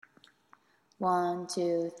1,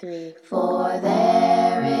 2, 3, 4. For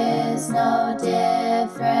there is no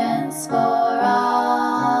difference, for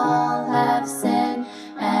all have sinned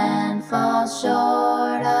and fall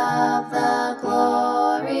short of the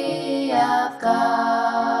glory of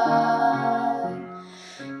God,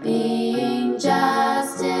 being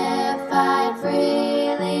justified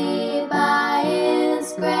freely by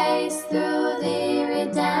His grace through the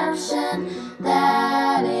redemption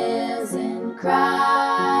that is in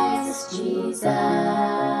Christ Jesus.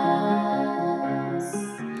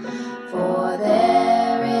 For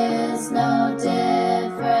there is no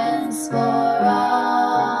difference, for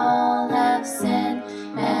all have sinned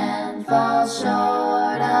and fall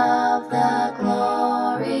short of the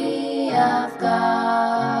glory of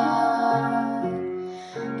God,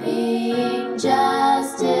 being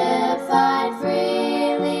justified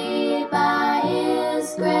freely by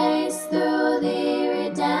His grace through the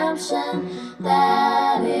redemption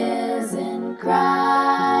that is in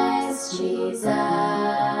Christ Jesus.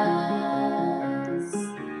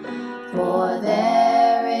 For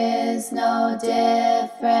there is no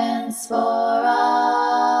difference, for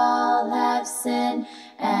all have sinned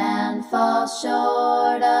and fall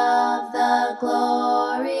short of the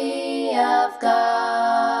glory of God,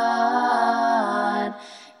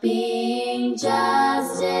 being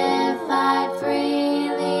justified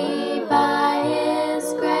freely by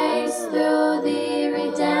His grace through the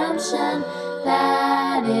redemption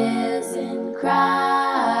that is in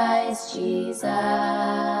Christ Jesus.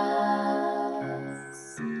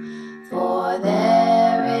 For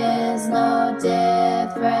there is no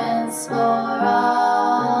difference, for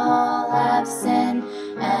all have sinned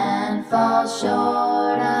and fall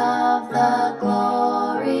short of the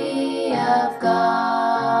glory of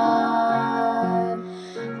God,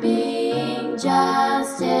 being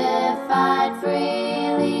justified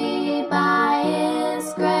freely by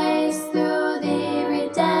His grace through the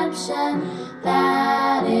redemption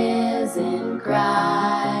that is in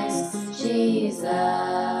Christ Jesus.